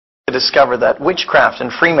to discover that witchcraft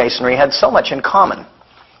and Freemasonry had so much in common.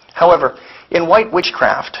 However, in white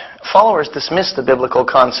witchcraft, followers dismiss the biblical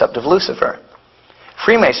concept of Lucifer.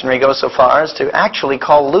 Freemasonry goes so far as to actually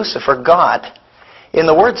call Lucifer God. In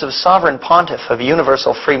the words of Sovereign Pontiff of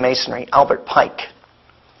Universal Freemasonry, Albert Pike,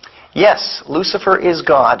 yes, Lucifer is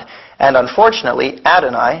God, and unfortunately,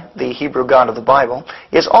 Adonai, the Hebrew God of the Bible,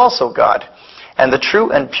 is also God. And the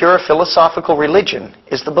true and pure philosophical religion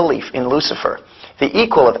is the belief in Lucifer, the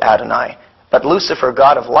equal of Adonai. But Lucifer,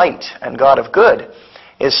 God of light and God of good,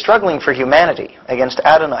 is struggling for humanity against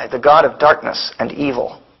Adonai, the God of darkness and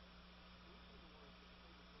evil.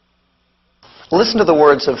 Listen to the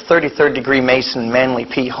words of 33rd degree Mason Manly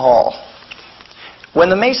P. Hall. When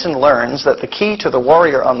the Mason learns that the key to the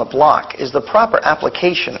warrior on the block is the proper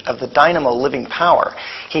application of the dynamo living power,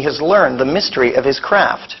 he has learned the mystery of his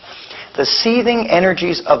craft. The seething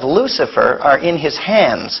energies of Lucifer are in his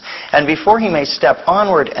hands, and before he may step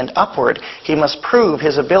onward and upward, he must prove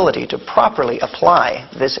his ability to properly apply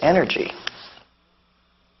this energy.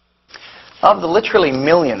 Of the literally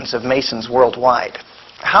millions of Masons worldwide,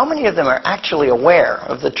 how many of them are actually aware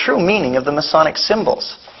of the true meaning of the Masonic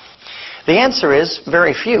symbols? The answer is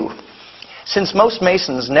very few. Since most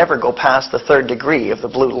Masons never go past the 3rd degree of the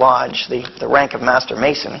Blue Lodge, the rank of Master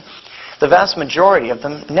Mason, the vast majority of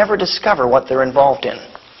them never discover what they're involved in.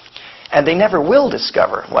 And they never will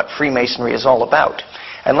discover what Freemasonry is all about,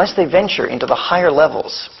 unless they venture into the higher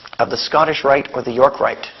levels of the Scottish Rite or the York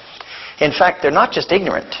Rite. In fact, they're not just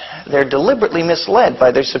ignorant, they're deliberately misled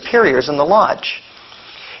by their superiors in the lodge.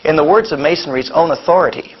 In the words of Masonry's own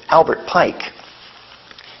authority, Albert Pike,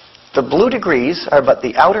 the blue degrees are but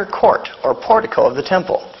the outer court or portico of the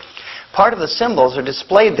temple. Part of the symbols are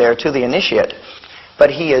displayed there to the initiate, but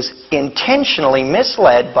he is intentionally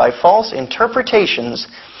misled by false interpretations.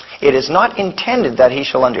 It is not intended that he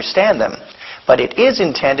shall understand them, but it is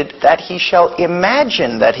intended that he shall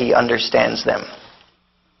imagine that he understands them.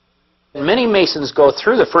 Many Masons go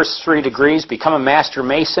through the first 3 degrees, become a Master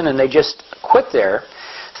Mason, and they just quit there,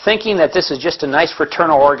 thinking that this is just a nice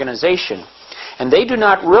fraternal organization. And they do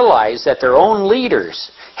not realize that their own leaders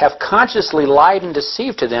have consciously lied and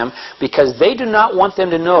deceived to them because they do not want them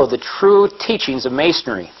to know the true teachings of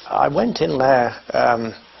Masonry. I went in there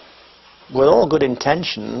with all good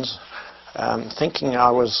intentions, thinking I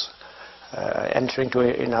was entering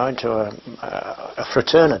into a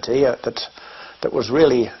fraternity that was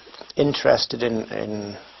really interested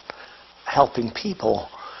in helping people.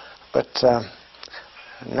 But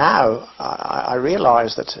now I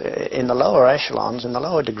realize that in the lower echelons, in the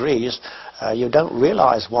lower degrees, you don't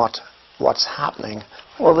realize what's happening.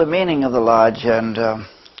 Well, the meaning of the lodge and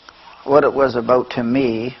what it was about to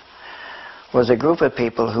me was a group of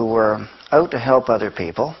people who were out to help other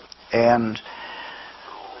people, and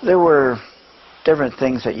there were different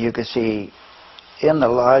things that you could see in the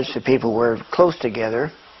lodge. The people were close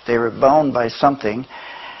together, they were bound by something,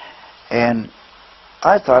 and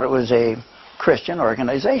I thought it was a Christian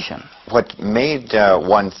organization. What made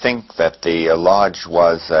one think that the lodge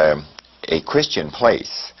was a Christian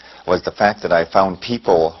place was the fact that I found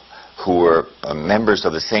people who were members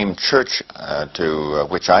of the same church to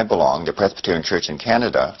which I belong, the Presbyterian Church in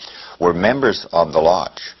Canada, were members of the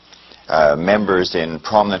lodge, members in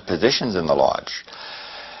prominent positions in the lodge.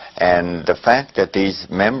 And the fact that these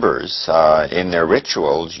members in their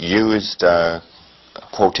rituals used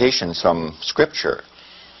quotations from Scripture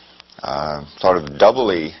sort of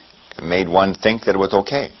doubly made one think that it was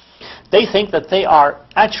okay. They think that they are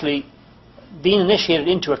actually being initiated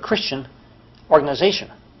into a Christian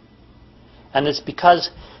organization. And it's because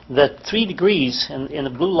the 3 degrees in the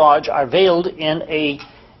Blue Lodge are veiled in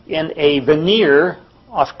a veneer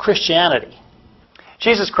of Christianity.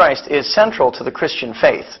 Jesus Christ is central to the Christian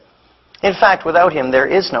faith. In fact, without him there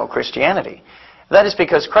is no Christianity. That is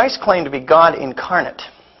because Christ claimed to be God incarnate,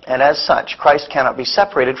 and as such, Christ cannot be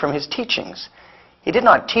separated from his teachings. He did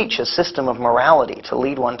not teach a system of morality to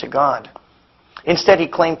lead one to God. Instead, he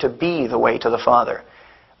claimed to be the way to the Father.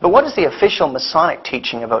 But what is the official Masonic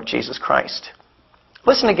teaching about Jesus Christ?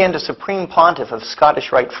 Listen again to Supreme Pontiff of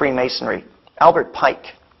Scottish Rite Freemasonry, Albert Pike.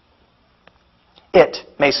 It,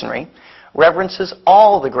 Masonry, reverences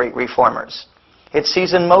all the great reformers. It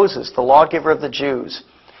sees in Moses, the lawgiver of the Jews,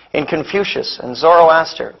 in Confucius and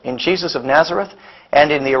Zoroaster, in Jesus of Nazareth,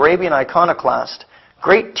 and in the Arabian iconoclast,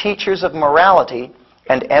 great teachers of morality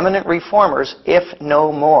and eminent reformers, if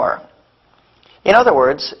no more. In other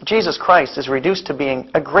words, Jesus Christ is reduced to being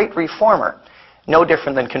a great reformer, no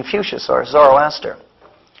different than Confucius or Zoroaster.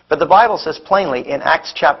 But the Bible says plainly in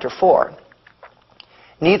Acts chapter 4,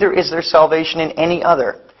 "Neither is there salvation in any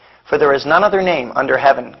other, for there is none other name under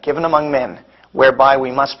heaven given among men whereby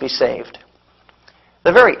we must be saved.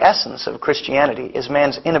 The very essence of Christianity is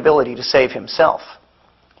man's inability to save himself.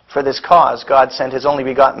 For this cause, God sent his only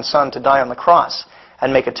begotten Son to die on the cross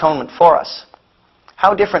and make atonement for us.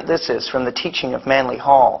 How different this is from the teaching of Manly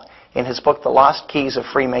Hall in his book, The Lost Keys of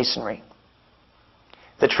Freemasonry.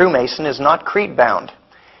 The true Mason is not creed-bound.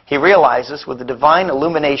 He realizes with the divine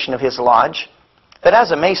illumination of his lodge that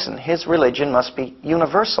as a Mason, his religion must be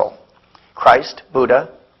universal. Christ, Buddha,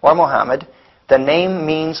 or Mohammed, the name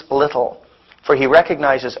means little, for he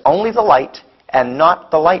recognizes only the light and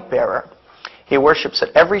not the light-bearer. He worships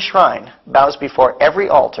at every shrine, bows before every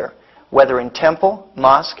altar, whether in temple,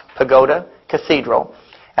 mosque, pagoda, cathedral,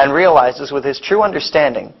 and realizes with his true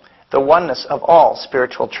understanding the oneness of all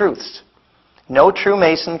spiritual truths. No true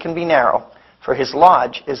Mason can be narrow, for his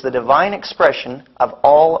lodge is the divine expression of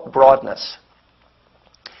all broadness.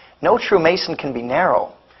 No true Mason can be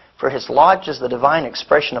narrow, for his lodge is the divine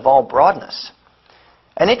expression of all broadness.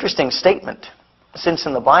 An interesting statement, since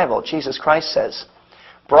in the Bible Jesus Christ says,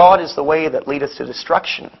 "Broad is the way that leadeth to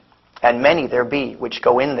destruction, and many there be which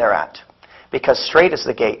go in thereat. Because strait is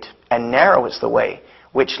the gate, and narrow is the way,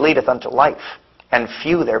 which leadeth unto life, and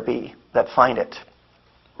few there be that find it."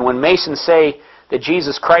 When Masons say that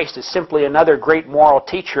Jesus Christ is simply another great moral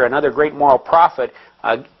teacher, another great moral prophet,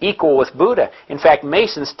 equal with Buddha. In fact,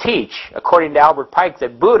 Masons teach, according to Albert Pike,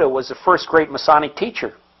 that Buddha was the first great Masonic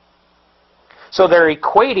teacher. So they're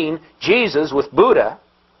equating Jesus with Buddha,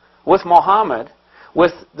 with Muhammad,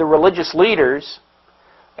 with the religious leaders,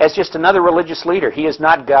 as just another religious leader. He is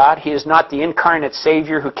not God. He is not the incarnate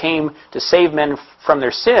Savior who came to save men from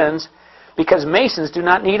their sins, because Masons do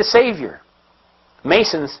not need a Savior.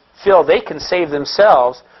 Masons feel they can save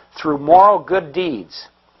themselves through moral good deeds.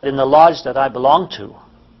 In the lodge that I belonged to,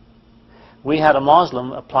 we had a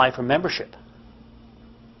Muslim apply for membership.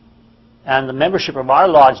 And the membership of our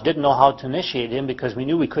lodge didn't know how to initiate him because we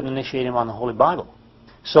knew we couldn't initiate him on the Holy Bible.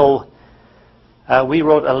 So we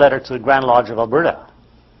wrote a letter to the Grand Lodge of Alberta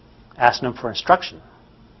asking them for instruction.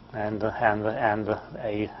 And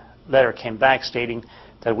a letter came back stating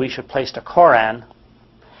that we should place the Koran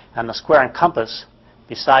and the square and compass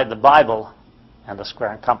beside the Bible and the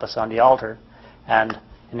square and compass on the altar and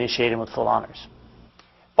initiate him with full honors.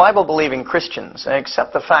 Bible-believing Christians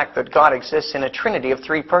accept the fact that God exists in a trinity of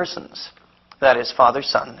three persons, that is, Father,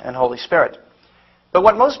 Son, and Holy Spirit. But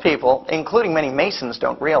what most people, including many Masons,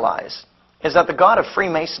 don't realize is that the God of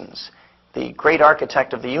Freemasons, the great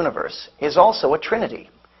architect of the universe, is also a trinity.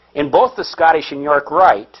 In both the Scottish and York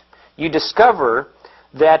Rite, you discover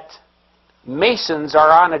that Masons are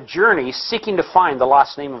on a journey seeking to find the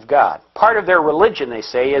lost name of God. Part of their religion, they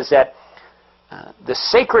say, is that the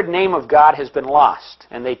sacred name of God has been lost.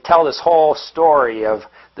 And they tell this whole story of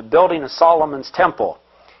the building of Solomon's temple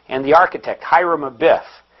and the architect, Hiram Abiff,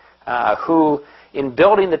 who, in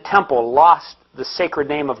building the temple, lost the sacred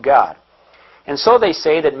name of God. And so they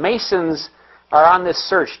say that Masons are on this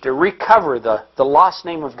search to recover the lost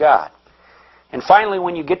name of God. And finally,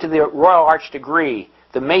 when you get to the Royal Arch degree,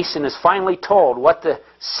 the Mason is finally told what the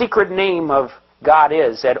secret name of God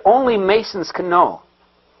is that only Masons can know.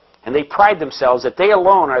 And they pride themselves that they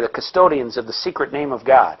alone are the custodians of the secret name of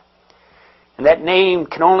God. And that name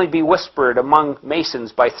can only be whispered among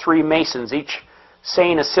Masons by three Masons, each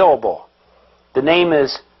saying a syllable. The name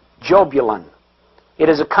is Jobulon. It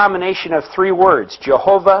is a combination of three words,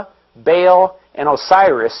 Jehovah, Baal, and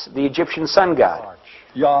Osiris, the Egyptian sun god.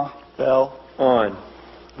 Yah, Bel, On.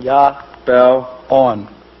 Yah, Bel, On.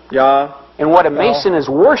 Yah. And what a Mason is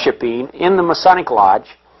worshiping in the Masonic Lodge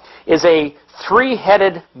is a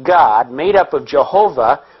three-headed god made up of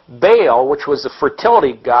Jehovah, Baal, which was the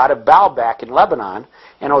fertility god of Baalbek in Lebanon,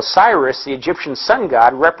 and Osiris, the Egyptian sun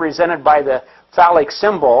god, represented by the phallic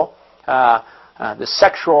symbol, the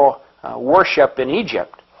sexual worship in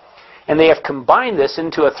Egypt. And they have combined this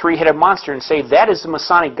into a three-headed monster and say that is the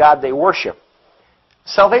Masonic god they worship.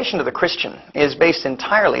 Salvation to the Christian is based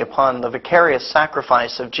entirely upon the vicarious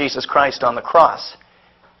sacrifice of Jesus Christ on the cross.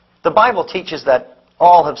 The Bible teaches that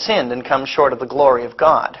all have sinned and come short of the glory of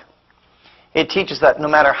God. It teaches that no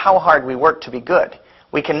matter how hard we work to be good,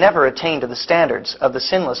 we can never attain to the standards of the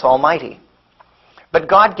sinless Almighty. But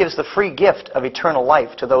God gives the free gift of eternal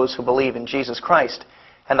life to those who believe in Jesus Christ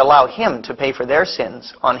and allow Him to pay for their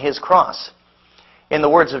sins on His cross. In the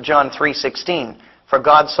words of John 3:16, "For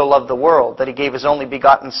God so loved the world that He gave His only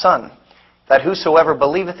begotten Son, that whosoever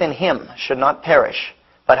believeth in Him should not perish,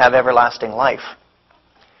 but have everlasting life."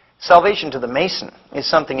 Salvation to the Mason is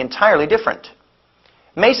something entirely different.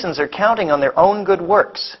 Masons are counting on their own good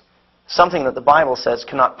works, something that the Bible says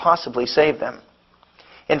cannot possibly save them.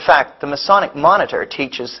 In fact, the Masonic Monitor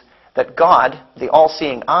teaches that God, the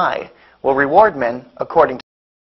all-seeing eye, will reward men according